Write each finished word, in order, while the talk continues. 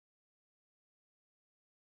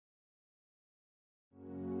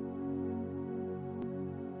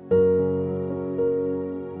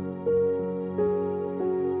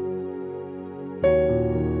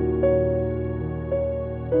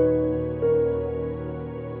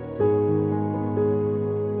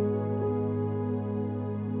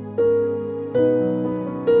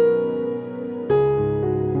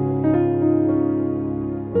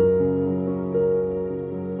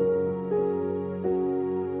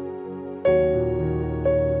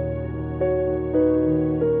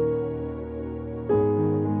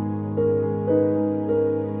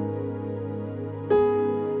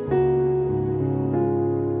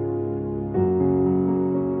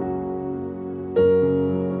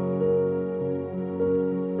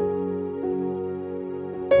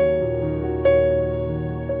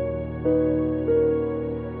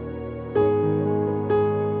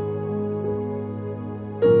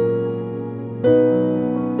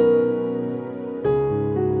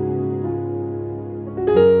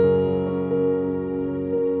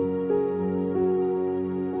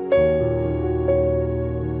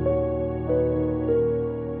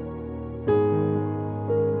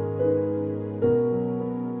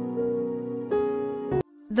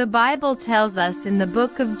The Bible tells us in the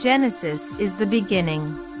book of Genesis is the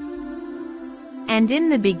beginning. And in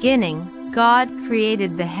the beginning, God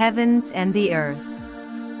created the heavens and the earth.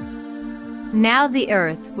 Now the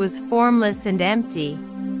earth was formless and empty.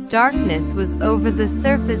 Darkness was over the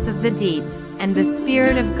surface of the deep, and the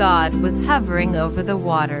Spirit of God was hovering over the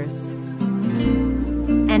waters.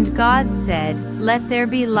 And God said, "Let there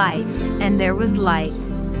be light," and there was light.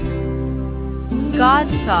 God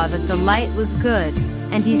saw that the light was good,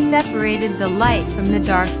 and He separated the light from the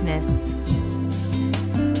darkness.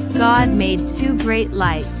 God made two great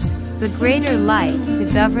lights, the greater light to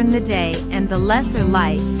govern the day and the lesser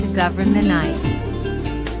light to govern the night.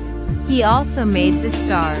 He also made the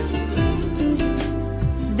stars.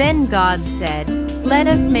 Then God said, "Let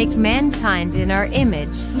us make mankind in our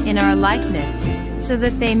image, in our likeness, so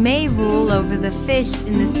that they may rule over the fish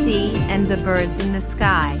in the sea and the birds in the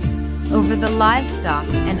sky, over the livestock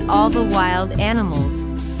and all the wild animals,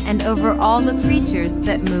 and over all the creatures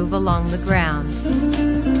that move along the ground."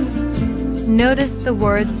 Notice the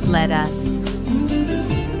words "let us,"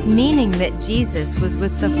 meaning that Jesus was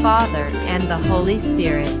with the Father and the Holy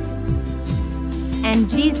Spirit. And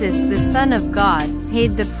Jesus, the Son of God,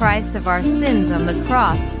 paid the price of our sins on the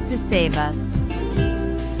cross to save us.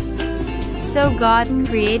 So God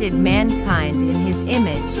created mankind in His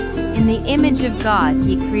image. In the image of God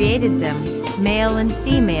He created them, male and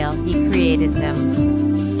female He created them.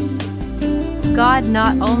 God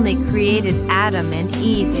not only created Adam and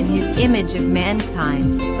Eve in His image of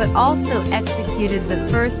mankind, but also executed the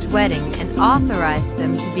first wedding and authorized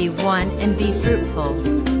them to be one and be fruitful.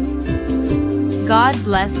 God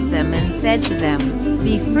blessed them and said to them,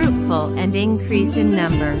 "Be fruitful and increase in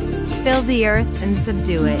number, fill the earth and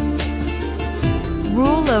subdue it.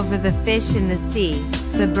 Rule over the fish in the sea,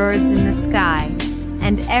 the birds in the sky,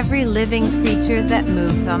 and every living creature that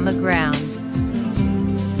moves on the ground."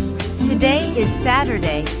 Today is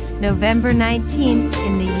Saturday, November 19th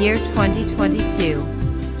in the year 2022.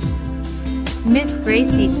 Miss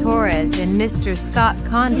Gracie Torres and Mr. Scott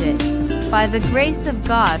Condit, by the grace of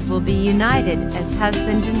God, will be united as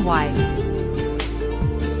husband and wife.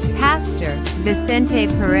 Pastor Vicente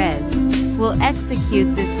Perez will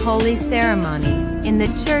execute this holy ceremony in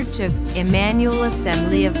the Church of Emmanuel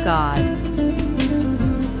Assembly of God,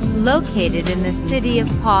 located in the city of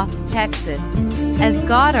Poth, Texas, as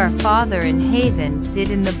God our Father in heaven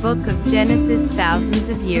did in the book of Genesis thousands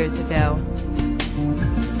of years ago.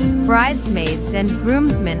 Bridesmaids and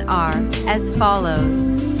groomsmen are as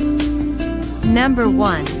follows. Number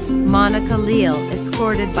 1, Monica Leal,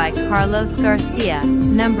 escorted by Carlos Garcia.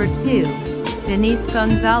 Number 2, Denise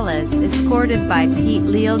Gonzalez, escorted by Pete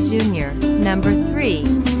Leal Jr. Number 3,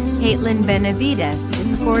 Caitlin Benavides,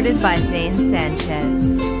 escorted by Zane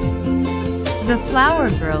Sanchez. The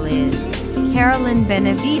flower girl is Carolyn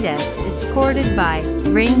Benavides, escorted by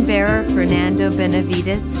ring bearer Fernando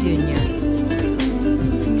Benavides Jr.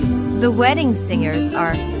 The wedding singers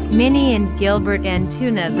are Minnie and Gilbert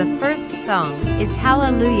Antuna. The first song is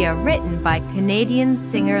Hallelujah, written by Canadian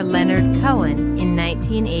singer Leonard Cohen in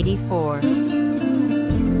 1984.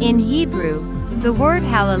 In Hebrew, the word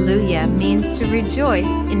hallelujah means to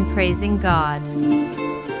rejoice in praising God.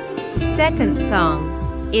 Second song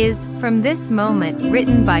is From This Moment,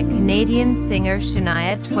 written by Canadian singer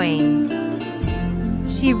Shania Twain.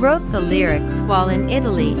 She wrote the lyrics while in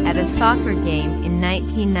Italy at a soccer game in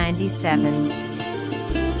 1997.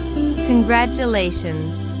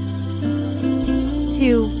 Congratulations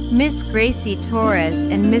to Miss Gracie Torres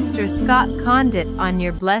and Mr. Scott Condit on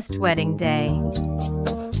your blessed wedding day.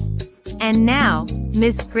 And now,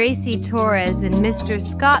 Miss Gracie Torres and Mr.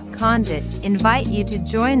 Scott Condit invite you to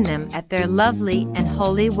join them at their lovely and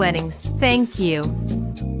holy weddings. Thank you.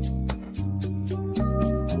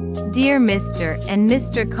 Dear Mr. and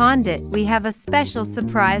Mr. Condit, we have a special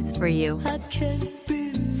surprise for you.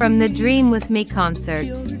 From the Dream With Me concert,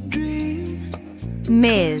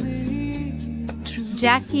 Ms.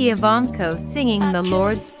 Jackie Ivanko singing the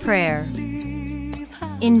Lord's Prayer.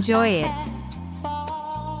 Enjoy it.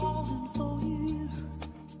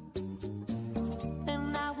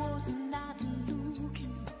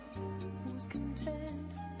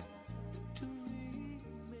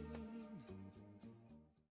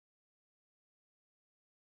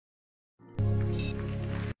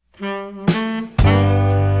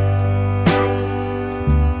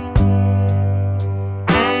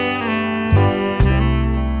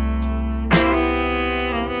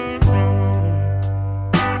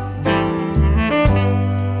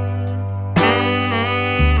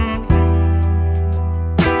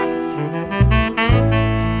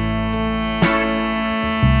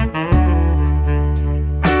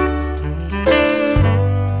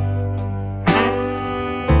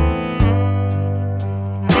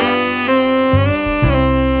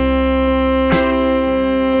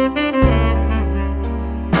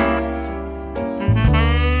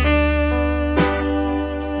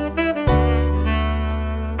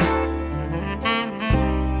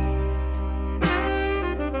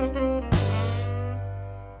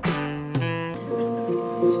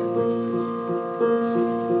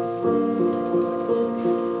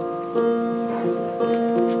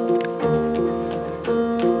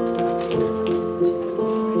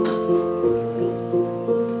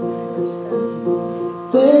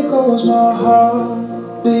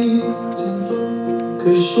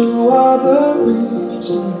 you are the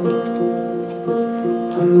reason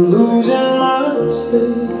I'm losing my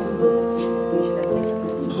sleep.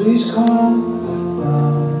 Please come back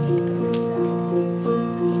now.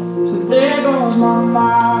 And there goes my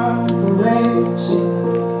mind racing,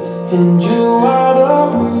 and you are the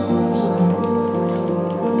reason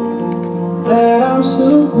that I'm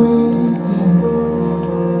still breathing.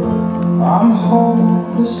 I'm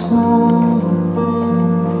hopeless now.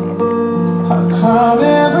 I climb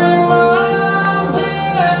every mountain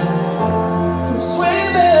and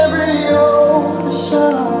swim every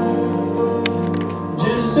ocean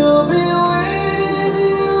just to be with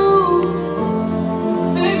you and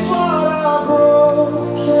fix what I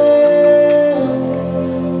broke.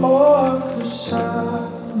 Oh, 'cause I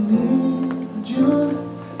need you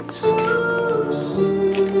to see.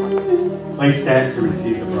 Please stand to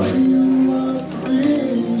receive the bride.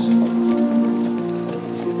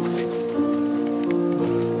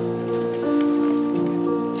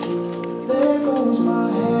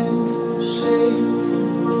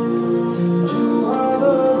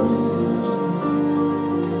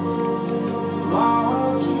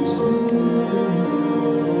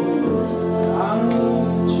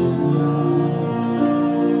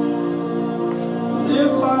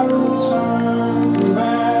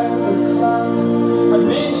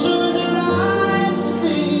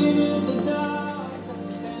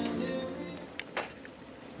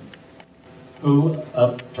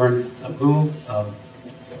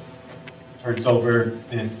 Turns over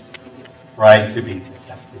this bride to be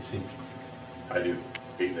this evening? I do.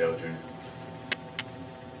 Pete Leal, Jr.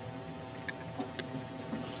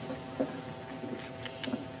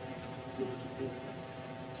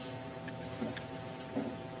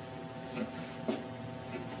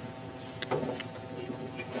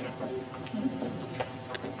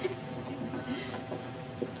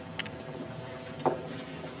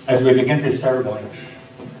 As we begin this ceremony,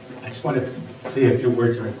 I just want to say a few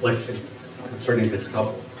words of reflection concerning this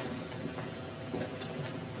couple.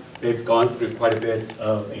 They've gone through quite a bit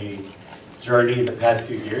of a journey in the past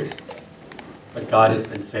few years, but God has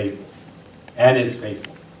been faithful and is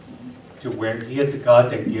faithful to where He is a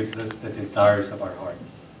God that gives us the desires of our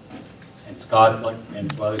hearts. And it's God,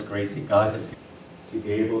 and as well as Gracie, God has to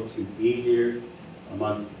be able to be here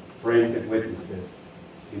among friends and witnesses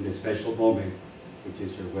in this special moment, which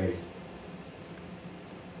is your wedding.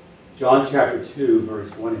 John chapter 2,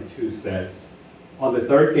 verse 1 and 2 says, "On the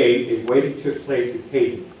third day, a wedding took place at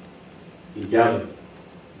Cana in Galilee.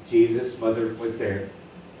 Jesus' mother was there,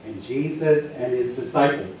 and Jesus and his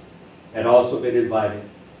disciples had also been invited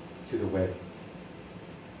to the wedding."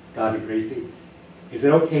 Scott and Gracie, is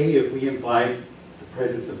it okay if we invite the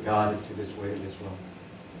presence of God into this wedding as well?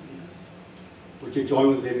 Yes. Would you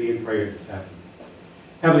join with me in prayer this afternoon?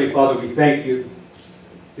 Heavenly Father, we thank you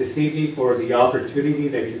this evening for the opportunity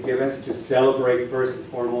that you give us to celebrate first and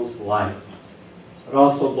foremost life. But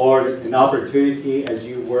also, Lord, an opportunity as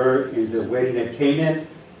you were in the wedding at Cana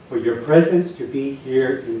for your presence to be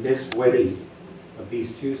here in this wedding of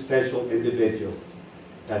these two special individuals.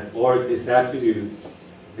 That, Lord, this afternoon,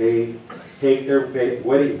 they take their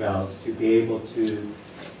wedding vows to be able to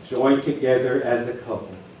join together as a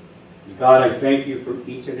couple. And God, I thank you for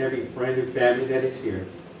each and every friend and family that is here.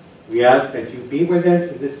 We ask that you be with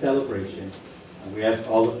us in this celebration, and we ask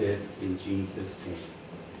all of this in Jesus' name.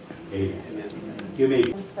 Amen. You may.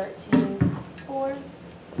 13:4.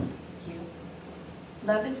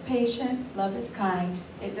 Love is patient, love is kind,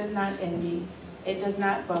 it does not envy, it does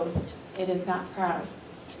not boast, it is not proud,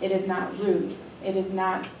 it is not rude, it is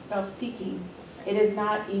not self-seeking, it is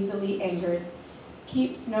not easily angered,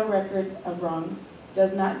 keeps no record of wrongs,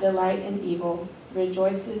 does not delight in evil,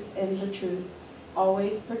 rejoices in the truth,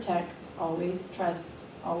 always protects, always trusts,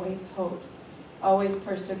 always hopes, always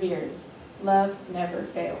perseveres. Love never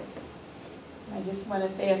fails. I just want to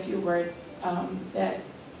say a few words that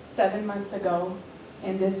 7 months ago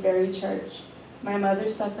in this very church, my mother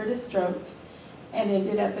suffered a stroke and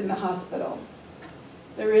ended up in the hospital.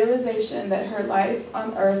 The realization that her life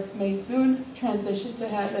on earth may soon transition to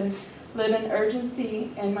heaven lit an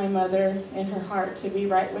urgency in my mother in her heart to be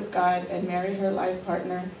right with God and marry her life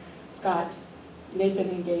partner, Scott. They've been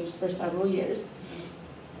engaged for several years.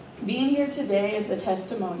 Being here today is a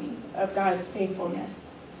testimony of God's faithfulness.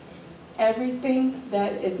 Everything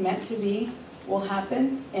that is meant to be will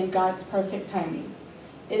happen in God's perfect timing.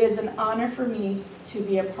 It is an honor for me to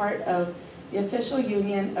be a part of the official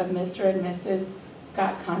union of Mr. and Mrs.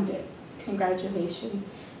 Scott Condit. Congratulations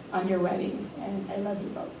on your wedding, and I love you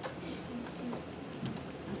both.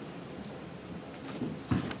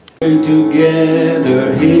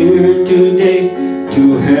 Together here today,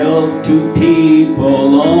 to help two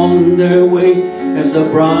people on their way as the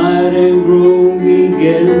bride and groom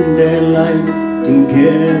begin their life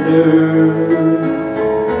together.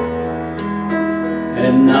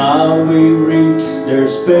 And now we reach their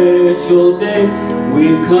special day. We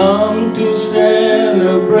come to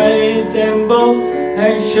celebrate them both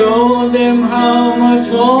and show them how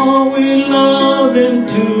much all we love them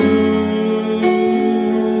too.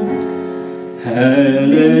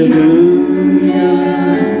 Hallelujah,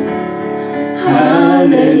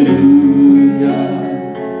 hallelujah,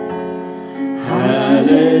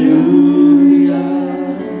 hallelujah,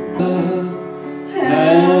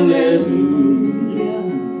 hallelujah,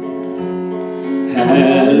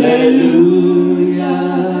 hallelujah,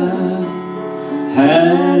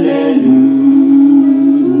 hallelujah.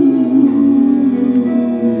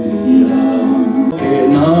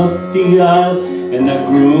 Walking up the aisle and the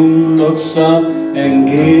groom looks up and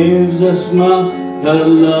gives a smile. The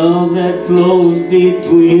love that flows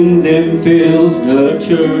between them fills the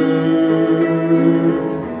church.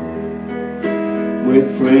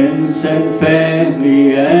 With friends and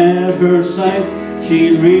family at her side,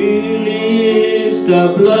 she really is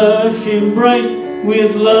the blushing bride.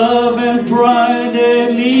 With love and pride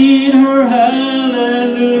that lead her,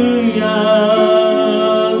 hallelujah,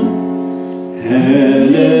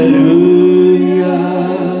 hallelujah,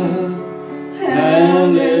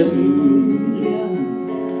 hallelujah,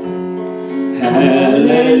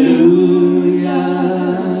 hallelujah,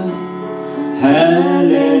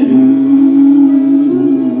 hallelujah.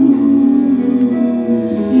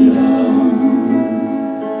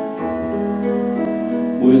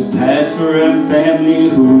 With pastor and family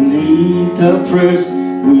who lead the prayers,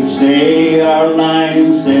 we say our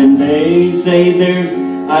lines and they say theirs.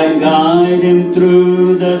 I guide him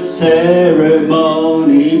through the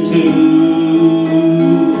ceremony too.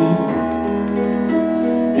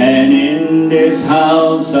 And in this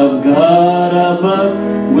house of God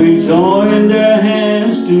above, we join their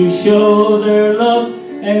hands to show their love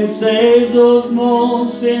and say those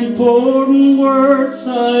most important words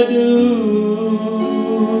I do.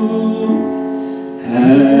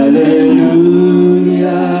 Hallelujah,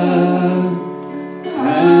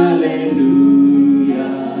 hallelujah,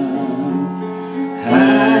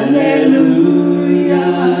 hallelujah,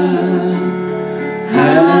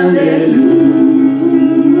 hallelujah.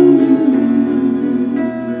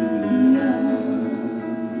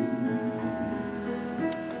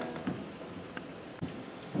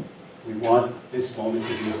 We want this moment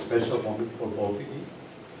to be a special moment for both of you.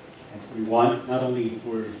 And we want not only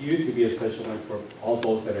for you to be a special one, for all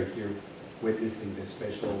those that are here witnessing this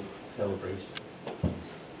special celebration.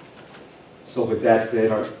 So with that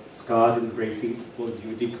said, Scott and Gracie, will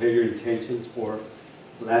you declare your intentions for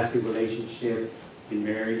a lasting relationship in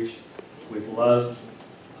marriage with love?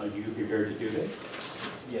 Are you prepared to do this?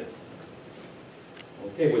 Yes.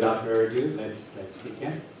 Okay, without further ado, let's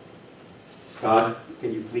begin. Scott,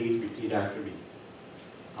 can you please repeat after me?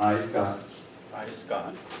 I, Scott, I,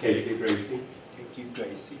 Scott, take you, Gracie, take you,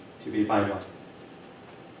 Gracie, to be my wife.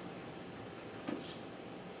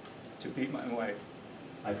 to be my wife.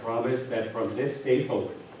 I promise that from this day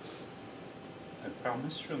forward, I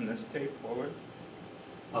promise from this day forward,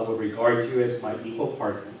 I will regard you as my equal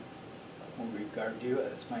partner, I will regard you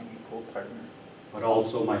as my equal partner, but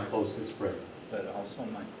also my closest friend. but also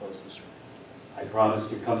my closest friend. I promise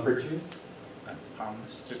to comfort you I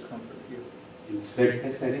promise to comfort you in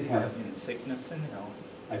sickness and in health. in sickness and health.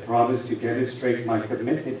 I promise to demonstrate my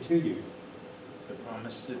commitment to you I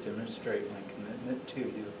promise to demonstrate my commitment to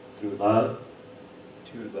you through love,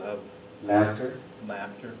 to love, laughter,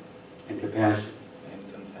 laughter, and compassion.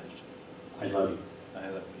 and compassion. I love you. I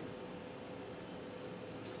love you.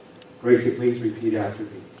 Gracie, please repeat after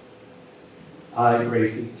me. I,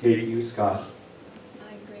 Gracie, take you, Scott,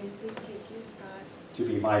 I, Gracie, take you, Scott, to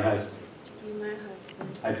be my husband. to be my husband.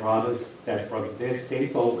 I promise that from this day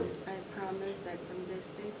forward, I promise that from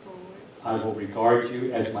this day forward, I will regard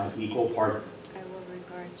you as my equal partner, I will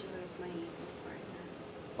regard you as my equal partner,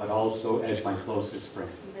 but also as my closest friend.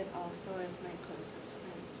 but also as my closest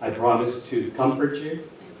friend. I promise to comfort you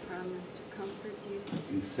I promise to comfort you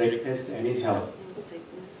in sickness and in health. in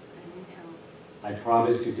sickness and in health. I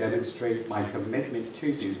promise to demonstrate my commitment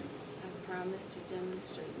to you I promise to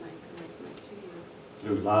demonstrate my commitment to you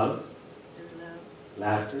through love, through love,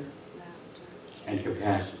 laughter, laughter, and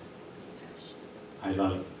compassion. compassion. I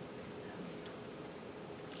love you.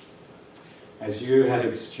 As you have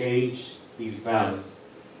exchanged these vows,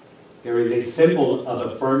 there is a symbol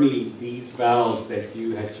of affirming these vows that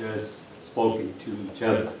you had just spoken to each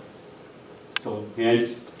other. So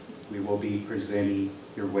hence, we will be presenting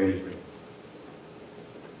your wedding ring.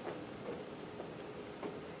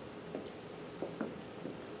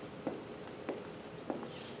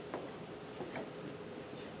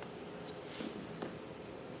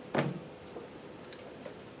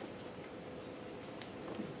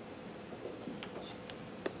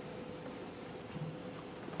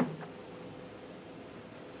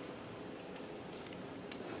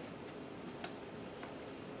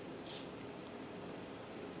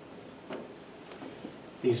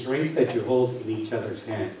 These rings that you hold in each other's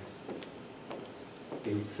hands,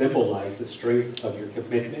 they symbolize the strength of your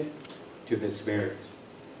commitment to this marriage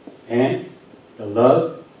and the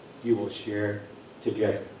love you will share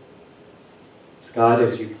together. Scott,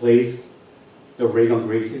 as you place the ring on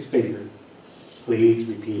Gracie's finger, please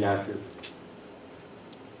repeat after me.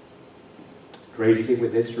 Gracie,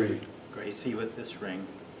 with this ring, Gracie, with this ring,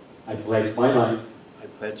 I pledge my life, I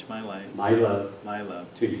pledge my life, my love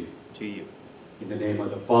to you. you. In the name of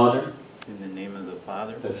the Father, In the name of the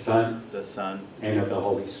Father, the Son, the Son, and of the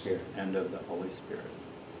Holy Spirit. and of the Holy Spirit.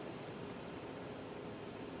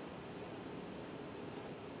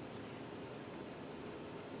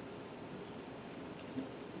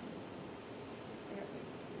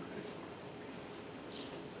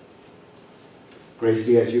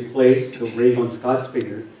 Gracie, as you place the ring on Scott's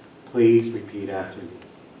finger, please repeat after me.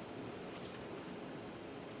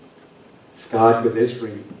 Scott, with this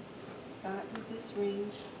ring, Scott, with this ring,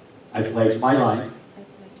 I pledge my life I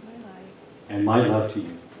pledge my life and my love to you.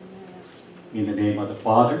 and my love to you. In the name of the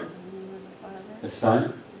Father, In the name of the Father, the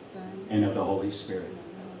Son, the Son, and of the Holy Spirit. and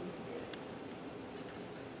of the Holy Spirit.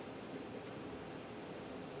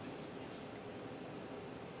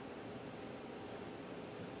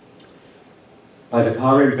 By the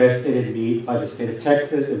power invested in me by the state of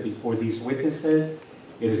Texas and before these witnesses,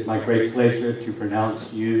 it is my great pleasure to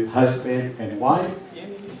pronounce you husband and wife.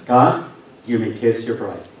 Scott, you may kiss your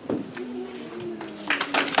bride.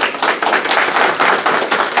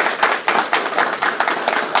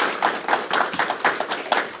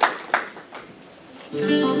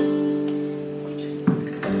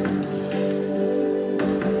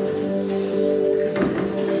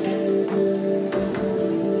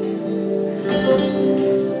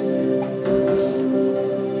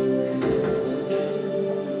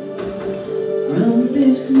 From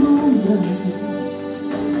this moment,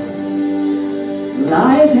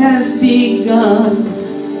 life has begun.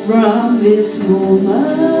 From this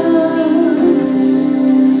moment,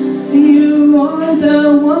 you are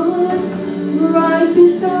the one. Right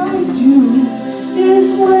beside you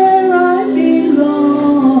is where I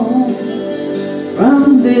belong.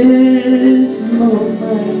 From this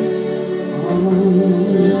moment on,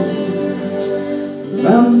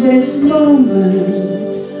 from this moment,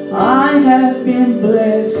 I have been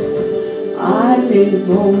blessed. I live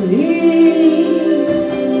only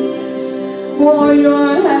for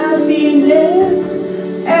your happiness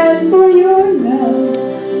and for your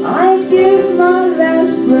love. I give my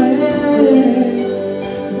last breath.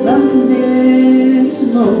 From this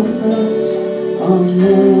moment on,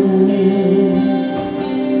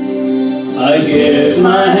 I give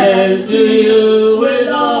my hand to you with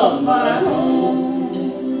all my heart.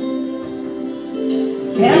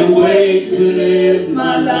 Can't wait to live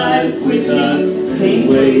my life with you. Can't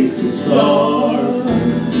wait to start.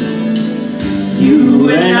 You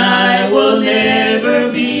and I will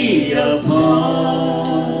never be apart.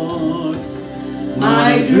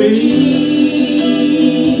 My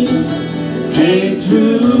dreams came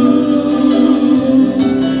true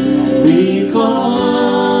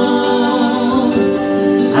because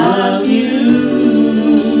of you.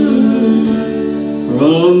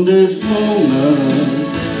 From this moment,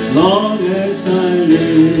 as long as I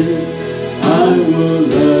live, I will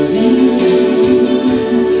love you.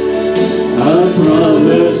 I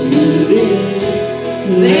promise you this,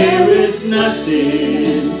 there is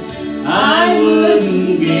nothing I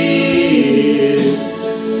wouldn't give.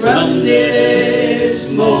 From this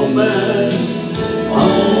moment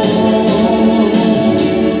on.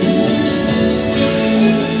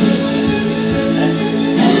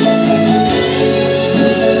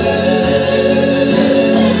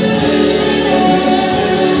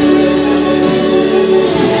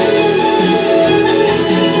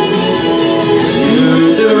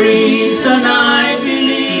 You're the reason I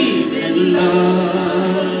believe in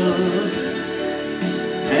love,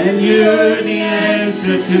 and you're the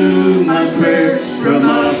answer to my prayers from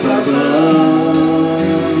up above.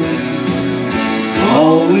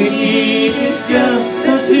 All we need is just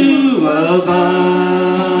the two of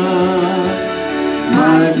us.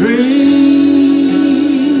 My dreams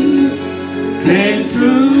came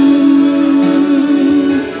true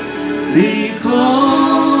because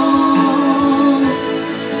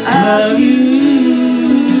of you.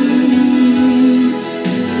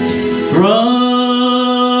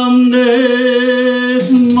 From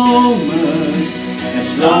this moment, as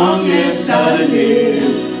long as I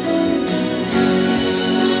live,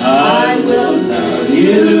 I will love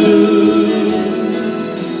you.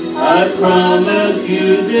 I promise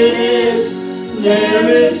you this, there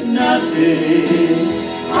is nothing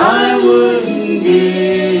I wouldn't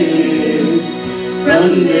give. From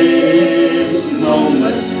from this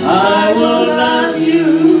moment I will love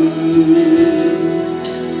you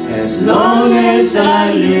as long as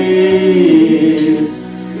I live.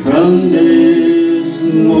 From this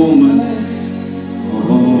moment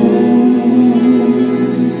on.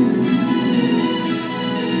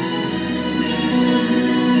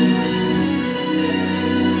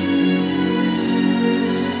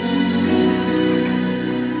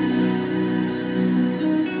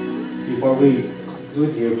 Before we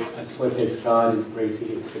conclude here, I just want to say, Scott and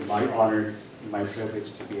Gracie, it's been my honor and my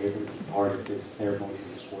privilege to be able to be part of this ceremony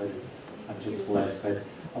and this wedding. I'm just blessed.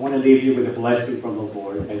 I want to leave you with a blessing from the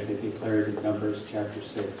Lord as it declares in Numbers chapter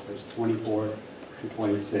 6, verse 24 to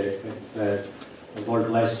 26. And it says, "The Lord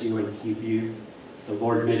bless you and keep you. The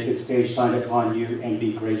Lord make his face shine upon you and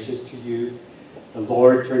be gracious to you. The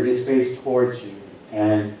Lord turn his face towards you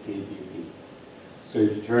and give you peace." So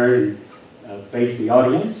if you turn and face the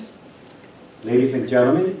audience, ladies and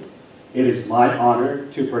gentlemen, it is my honor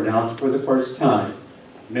to pronounce for the first time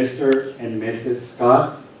Mr. and Mrs.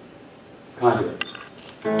 Scott Conduit.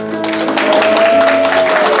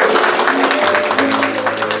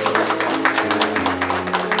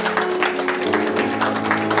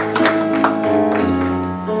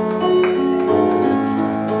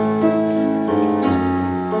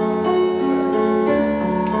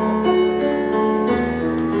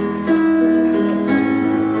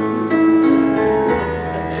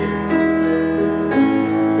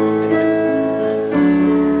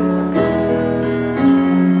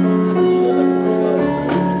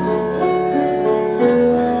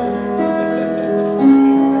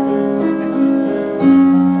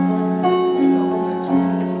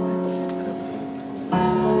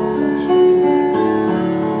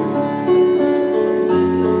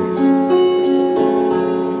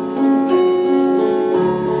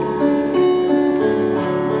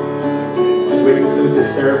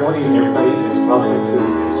 Ceremony, and everybody is welcome to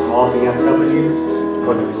the small BMW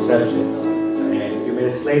for the reception. And a few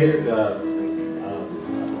minutes later, the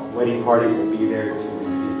wedding party will be there to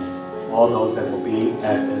receive all those that will be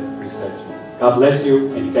at the reception. God bless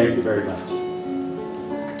you, and thank you very much.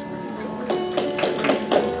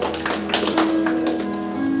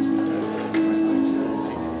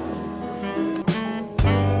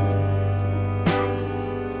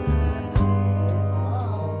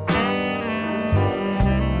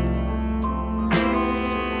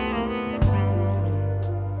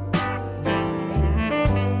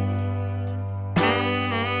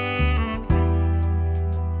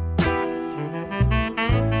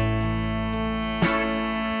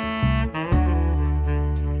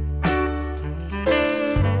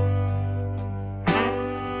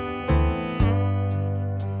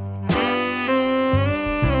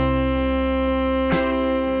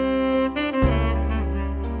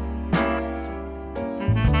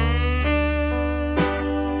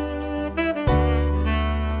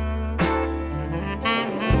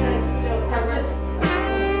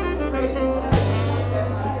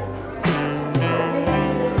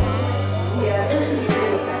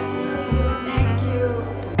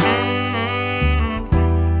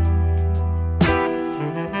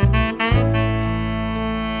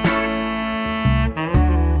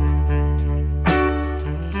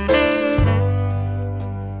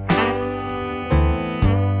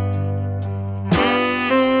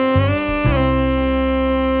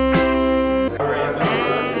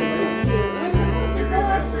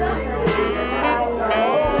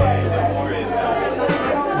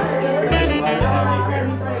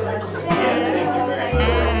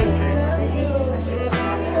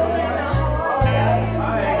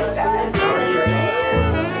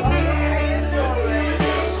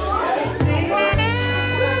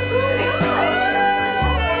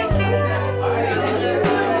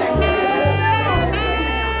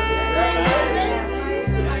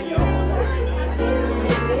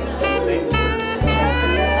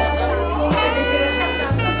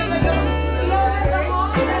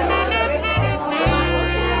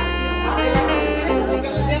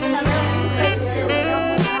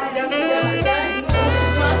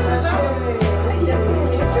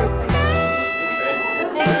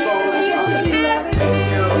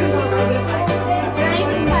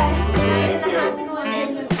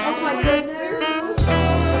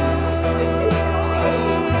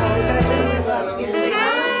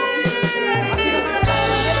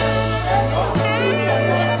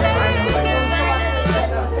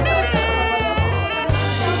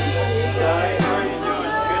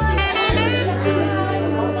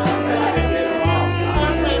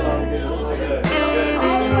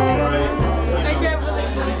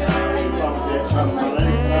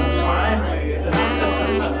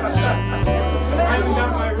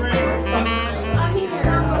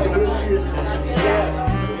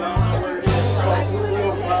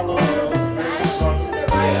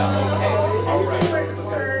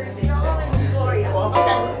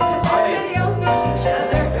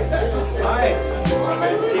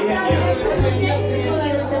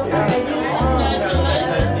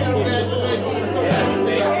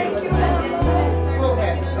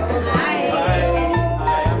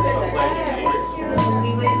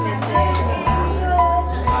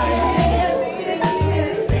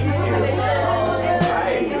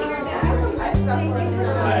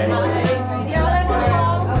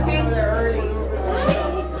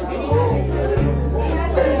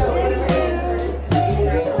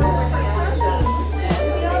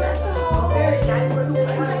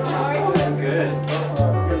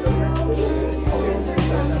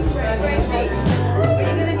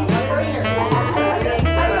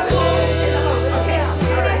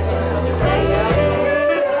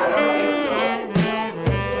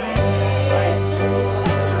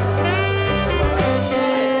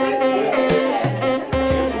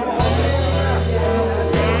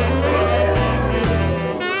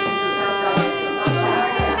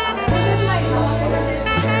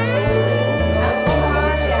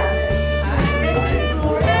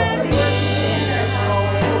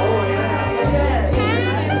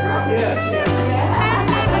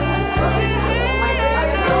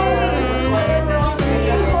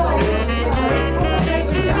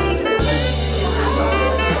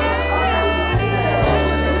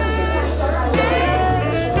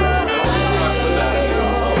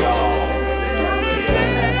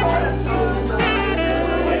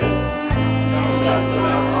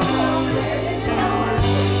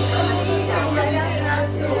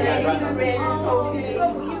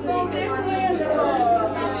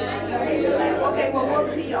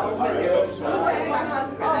 down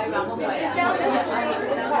the street.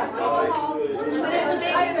 But it's a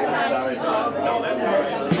big inside.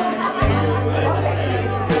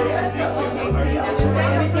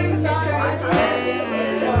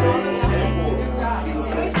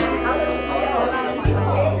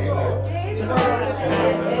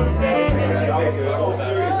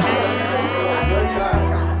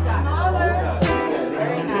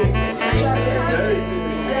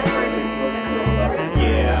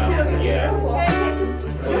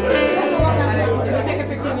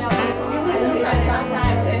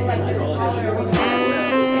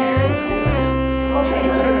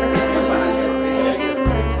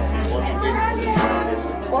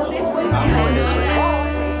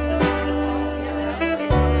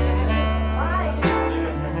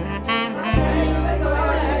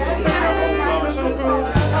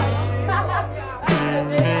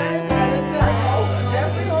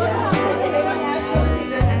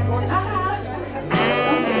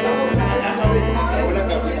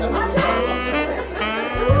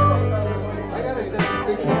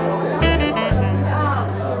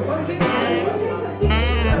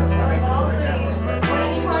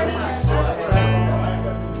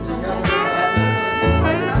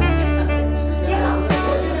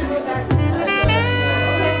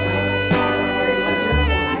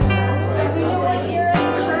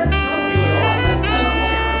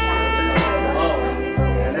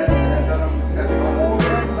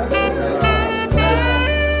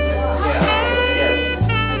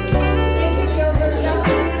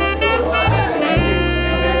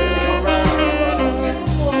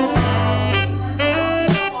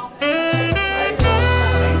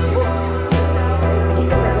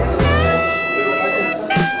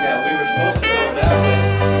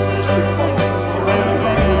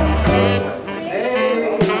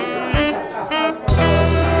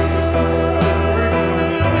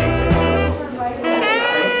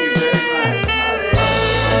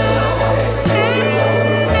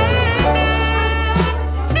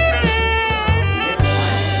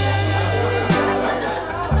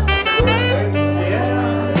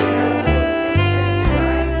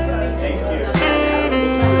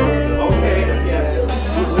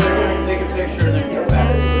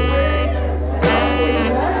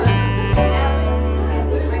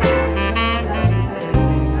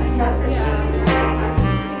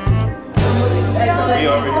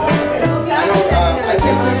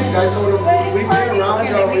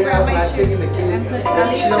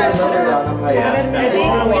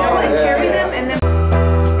 Carry them and